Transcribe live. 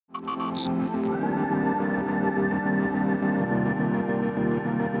Hey,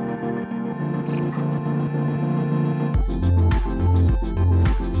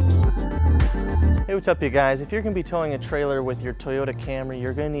 what's up you guys? If you're going to be towing a trailer with your Toyota Camry,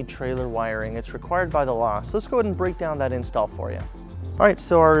 you're going to need trailer wiring. It's required by the law. So let's go ahead and break down that install for you. Alright,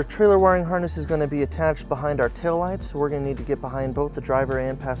 so our trailer wiring harness is going to be attached behind our taillights. So we're going to need to get behind both the driver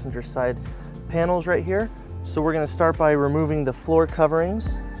and passenger side panels right here. So we're going to start by removing the floor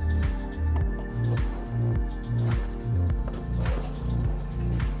coverings.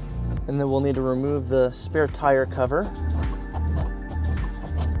 And then we'll need to remove the spare tire cover.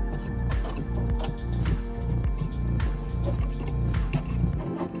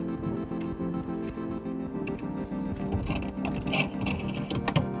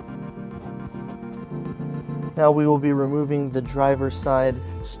 Now we will be removing the driver's side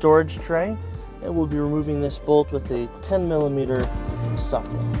storage tray, and we'll be removing this bolt with a 10mm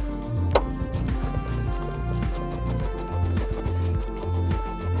socket.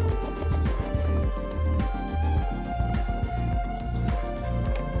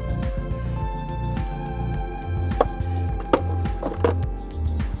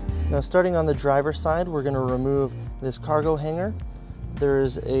 Now starting on the driver's side, we're going to remove this cargo hanger. There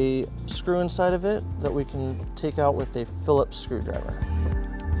is a screw inside of it that we can take out with a Phillips screwdriver.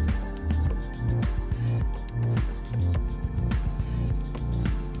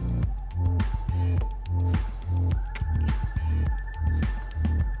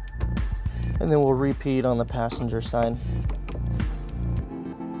 And then we'll repeat on the passenger side.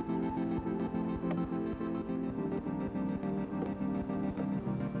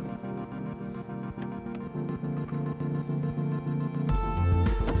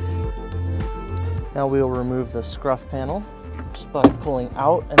 Now we'll remove the scruff panel just by pulling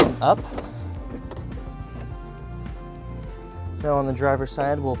out and then up. Now on the driver's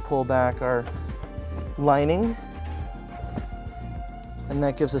side, we'll pull back our lining, and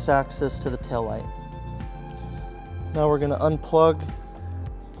that gives us access to the taillight. Now we're going to unplug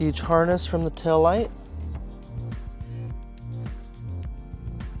each harness from the taillight.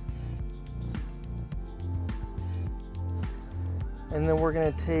 And then we're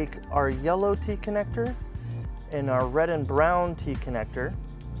going to take our yellow T-connector and our red and brown T-connector,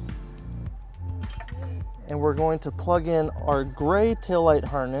 and we're going to plug in our gray taillight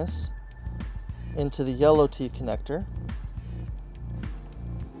harness into the yellow T-connector.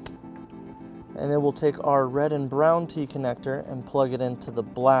 And then we'll take our red and brown T-connector and plug it into the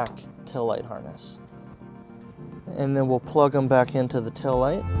black taillight harness. And then we'll plug them back into the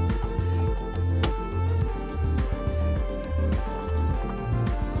taillight.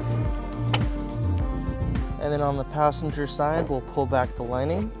 And then on the passenger side, we'll pull back the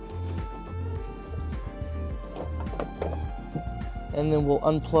lining. And then we'll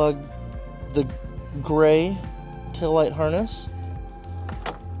unplug the gray taillight harness.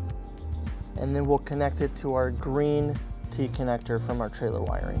 And then we'll connect it to our green T-connector from our trailer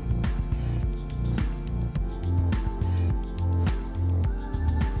wiring.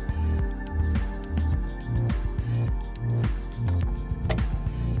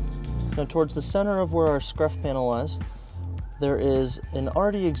 Now towards the center of where our scruff panel is, there is an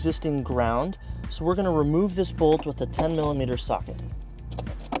already existing ground, so we're going to remove this bolt with a 10mm socket.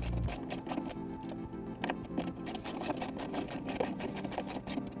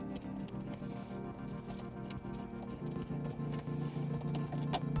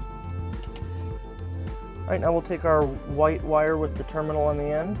 Alright, now we'll take our white wire with the terminal on the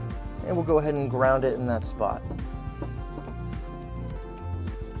end, and we'll go ahead and ground it in that spot.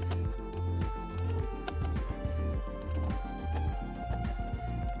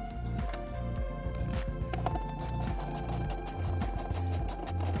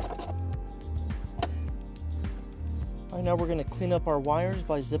 Alright, now we're going to clean up our wires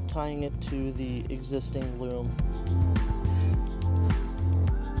by zip tying it to the existing loom.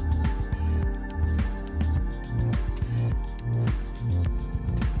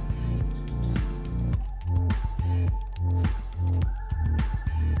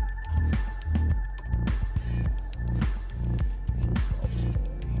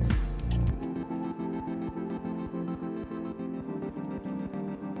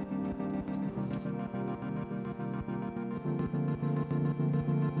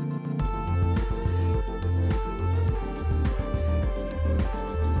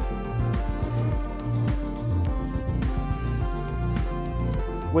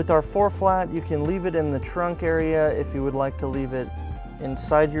 With our 4-flat, you can leave it in the trunk area if you would like to leave it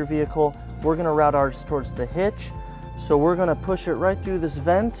inside your vehicle. We're going to route ours towards the hitch, so we're going to push it right through this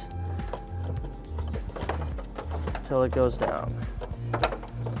vent until it goes down.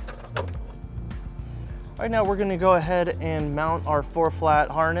 Right now we're going to go ahead and mount our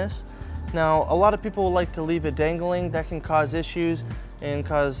 4-flat harness. Now a lot of people like to leave it dangling. That can cause issues and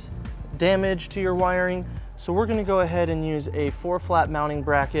cause damage to your wiring. So we're going to go ahead and use a 4-flat mounting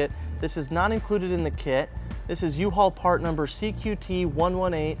bracket. This is not included in the kit. This is U-Haul part number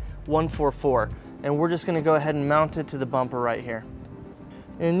CQT118144, and we're just going to go ahead and mount it to the bumper right here.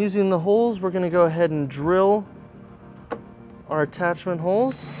 And using the holes, we're going to go ahead and drill our attachment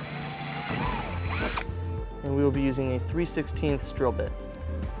holes. And we will be using a 3/16 drill bit.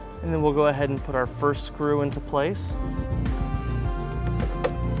 And then we'll go ahead and put our first screw into place.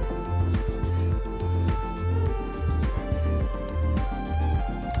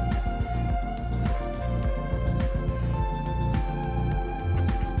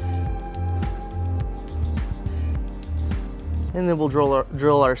 And then we'll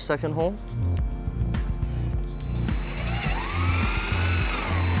drill our second hole.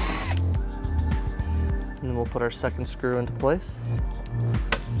 And then we'll put our second screw into place.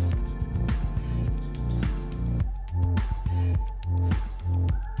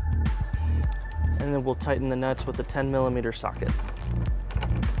 And then we'll tighten the nuts with a 10mm socket.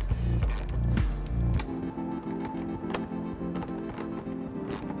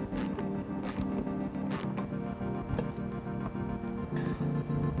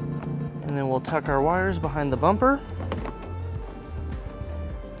 And then we'll tuck our wires behind the bumper.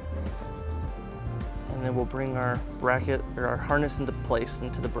 And then we'll bring our bracket or our harness into place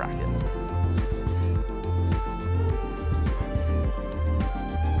into the bracket.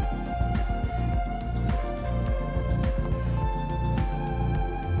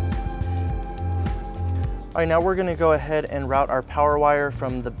 All right, now we're going to go ahead and route our power wire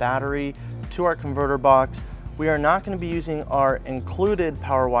from the battery to our converter box. We are not going to be using our included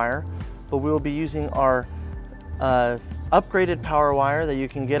power wire, but we will be using our upgraded power wire that you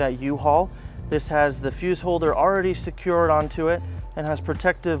can get at U-Haul. This has the fuse holder already secured onto it and has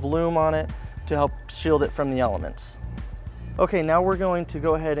protective loom on it to help shield it from the elements. Okay, now we're going to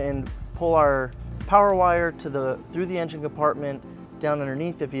go ahead and pull our power wire through the engine compartment down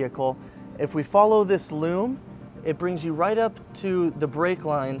underneath the vehicle. If we follow this loom, it brings you right up to the brake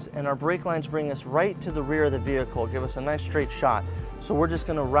lines, and our brake lines bring us right to the rear of the vehicle, give us a nice straight shot. So we're just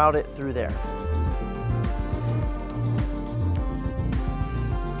going to route it through there.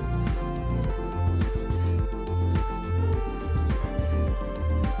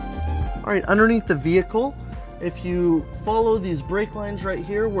 All right, underneath the vehicle, if you follow these brake lines right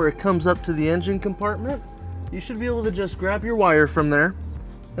here where it comes up to the engine compartment, you should be able to just grab your wire from there.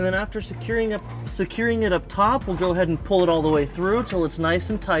 And then after securing it up top, we'll go ahead and pull it all the way through till it's nice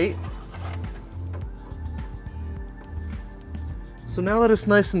and tight. So now that it's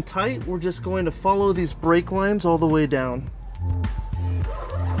nice and tight, we're just going to follow these brake lines all the way down.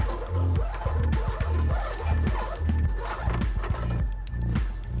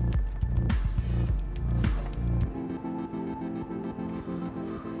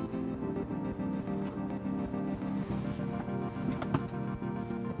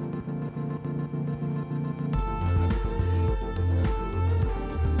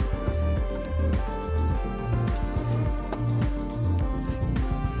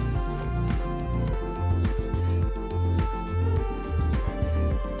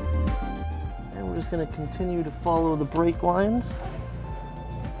 Going to continue to follow the brake lines,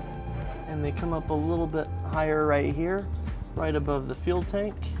 and they come up a little bit higher right here, right above the fuel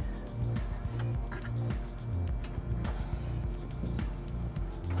tank.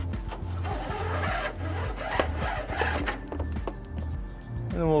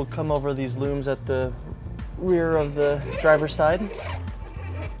 And then we'll come over these looms at the rear of the driver's side.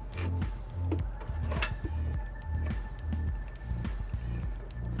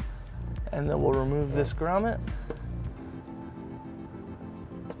 And then we'll remove this grommet,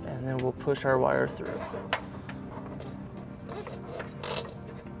 and then we'll push our wire through.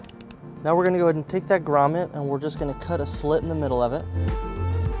 Now we're going to go ahead and take that grommet, and we're just going to cut a slit in the middle of it.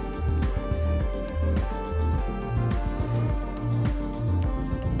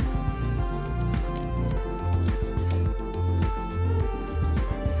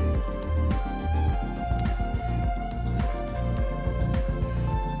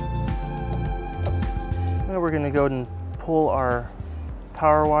 Now we're going to go ahead and pull our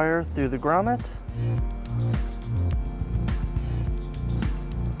power wire through the grommet.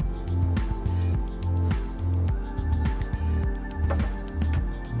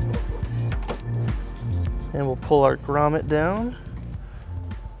 And we'll pull our grommet down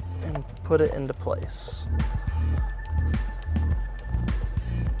and put it into place.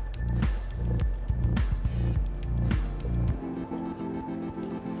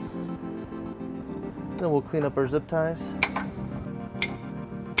 Then we'll clean up our zip ties.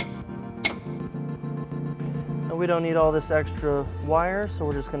 And we don't need all this extra wire, so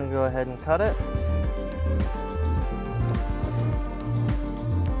we're just going to go ahead and cut it.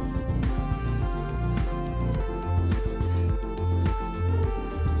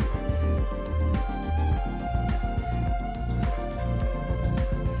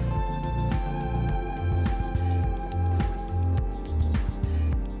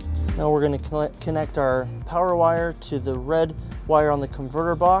 Now we're going to connect our power wire to the red wire on the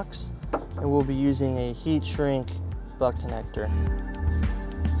converter box, and we'll be using a heat shrink butt connector.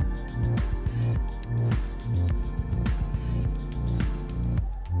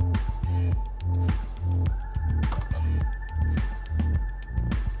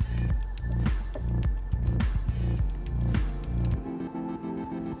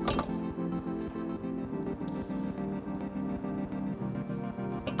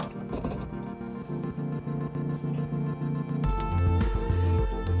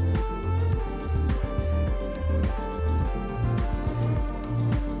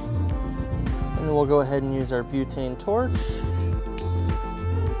 And then we'll go ahead and use our butane torch.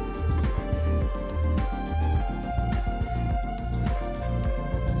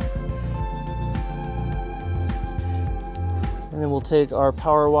 And then we'll take our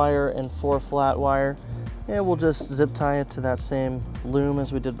power wire and 4 flat wire, and we'll just zip tie it to that same loom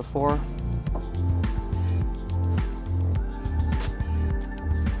as we did before.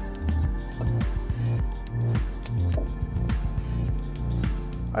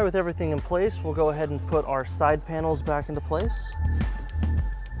 All right, with everything in place, we'll go ahead and put our side panels back into place.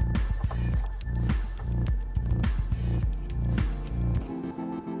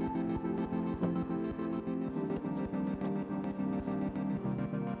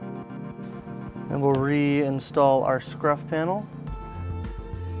 And we'll reinstall our scruff panel.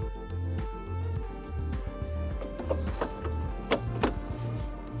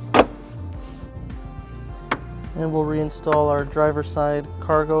 And we'll reinstall our driver's side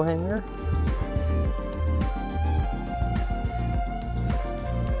cargo hanger.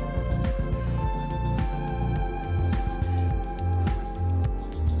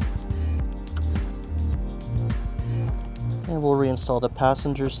 And we'll reinstall the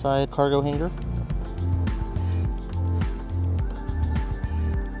passenger side cargo hanger.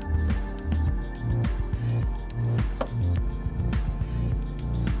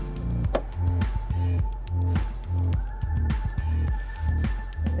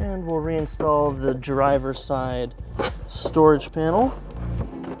 And we'll reinstall the driver's side storage panel.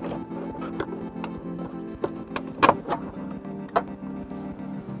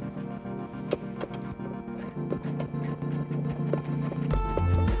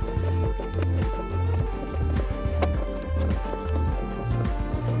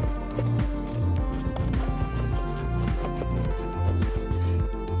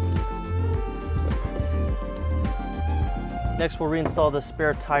 Next, we'll reinstall the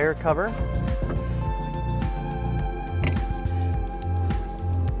spare tire cover.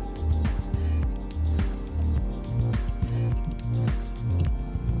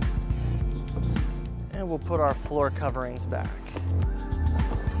 And we'll put our floor coverings back.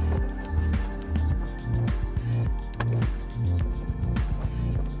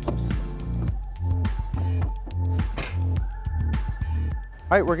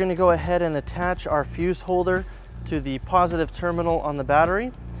 All right, we're going to go ahead and attach our fuse holder to the positive terminal on the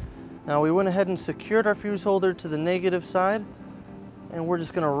battery. Now we went ahead and secured our fuse holder to the negative side, and we're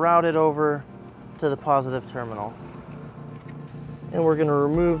just going to route it over to the positive terminal. And we're going to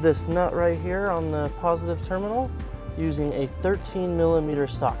remove this nut right here on the positive terminal using a 13mm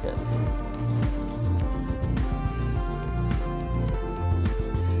socket.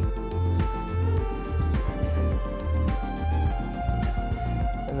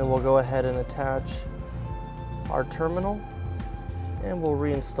 And then we'll go ahead and attach our terminal, and we'll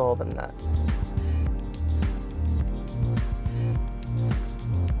reinstall the nut.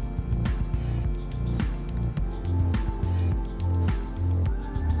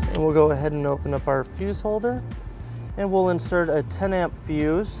 And we'll go ahead and open up our fuse holder, and we'll insert a 10-amp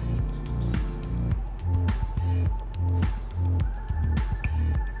fuse.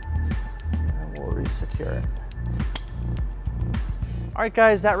 And we'll resecure it. All right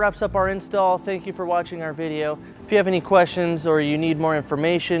guys, that wraps up our install. Thank you for watching our video. If you have any questions or you need more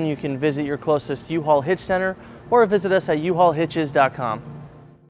information, you can visit your closest U-Haul Hitch Center or visit us at uhaulhitches.com.